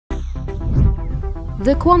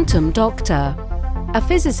The Quantum Doctor, a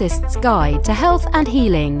physicist's guide to health and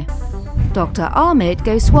healing. Dr. Amit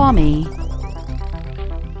Goswami.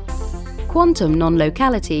 Quantum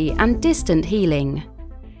non-locality and distant healing.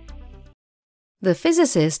 The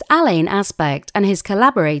physicist Alain Aspect and his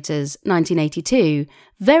collaborators, 1982,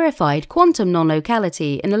 verified quantum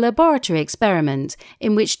non-locality in a laboratory experiment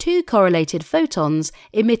in which two correlated photons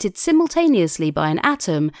emitted simultaneously by an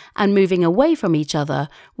atom and moving away from each other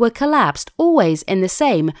were collapsed always in the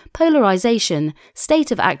same polarization state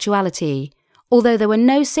of actuality, although there were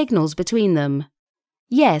no signals between them.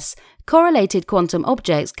 Yes, correlated quantum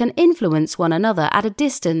objects can influence one another at a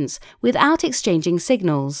distance without exchanging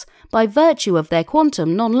signals by virtue of their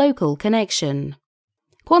quantum non-local connection.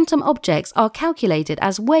 Quantum objects are calculated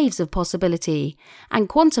as waves of possibility, and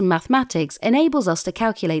quantum mathematics enables us to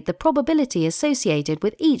calculate the probability associated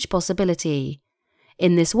with each possibility.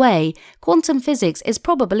 In this way, quantum physics is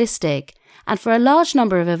probabilistic, and for a large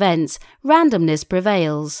number of events, randomness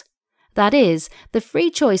prevails. That is, the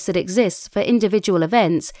free choice that exists for individual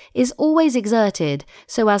events is always exerted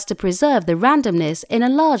so as to preserve the randomness in a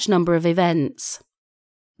large number of events.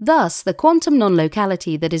 Thus, the quantum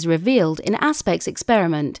non-locality that is revealed in Aspect's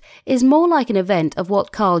experiment is more like an event of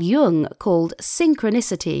what Carl Jung called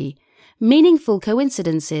synchronicity, meaningful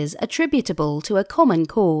coincidences attributable to a common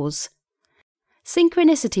cause.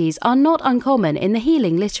 Synchronicities are not uncommon in the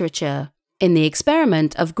healing literature. In the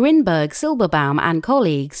experiment of Grinberg-Silberbaum and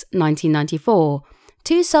colleagues, 1994,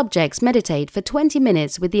 two subjects meditate for 20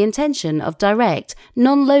 minutes with the intention of direct,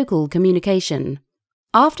 non-local communication.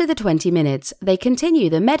 After the 20 minutes, they continue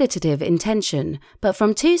the meditative intention, but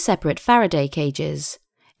from two separate Faraday cages,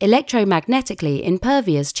 electromagnetically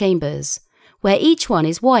impervious chambers, where each one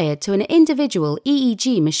is wired to an individual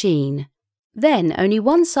EEG machine. Then only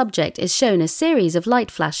one subject is shown a series of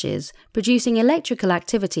light flashes producing electrical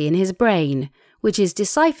activity in his brain, which is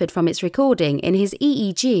deciphered from its recording in his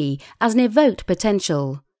EEG as an evoked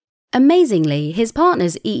potential. Amazingly, his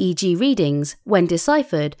partner's EEG readings, when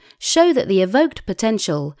deciphered, show that the evoked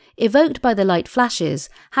potential, evoked by the light flashes,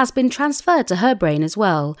 has been transferred to her brain as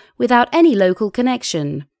well, without any local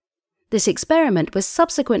connection. This experiment was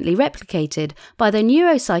subsequently replicated by the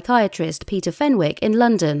neuropsychiatrist Peter Fenwick in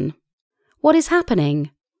London. What is happening?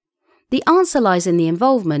 The answer lies in the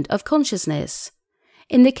involvement of consciousness.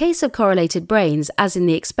 In the case of correlated brains, as in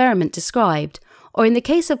the experiment described, or in the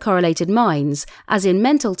case of correlated minds, as in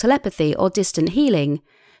mental telepathy or distant healing,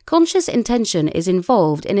 conscious intention is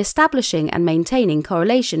involved in establishing and maintaining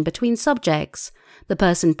correlation between subjects, the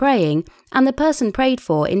person praying and the person prayed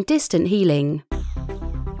for in distant healing.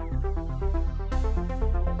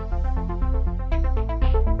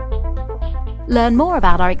 Learn more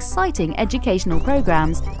about our exciting educational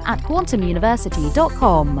programs at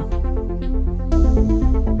quantumuniversity.com.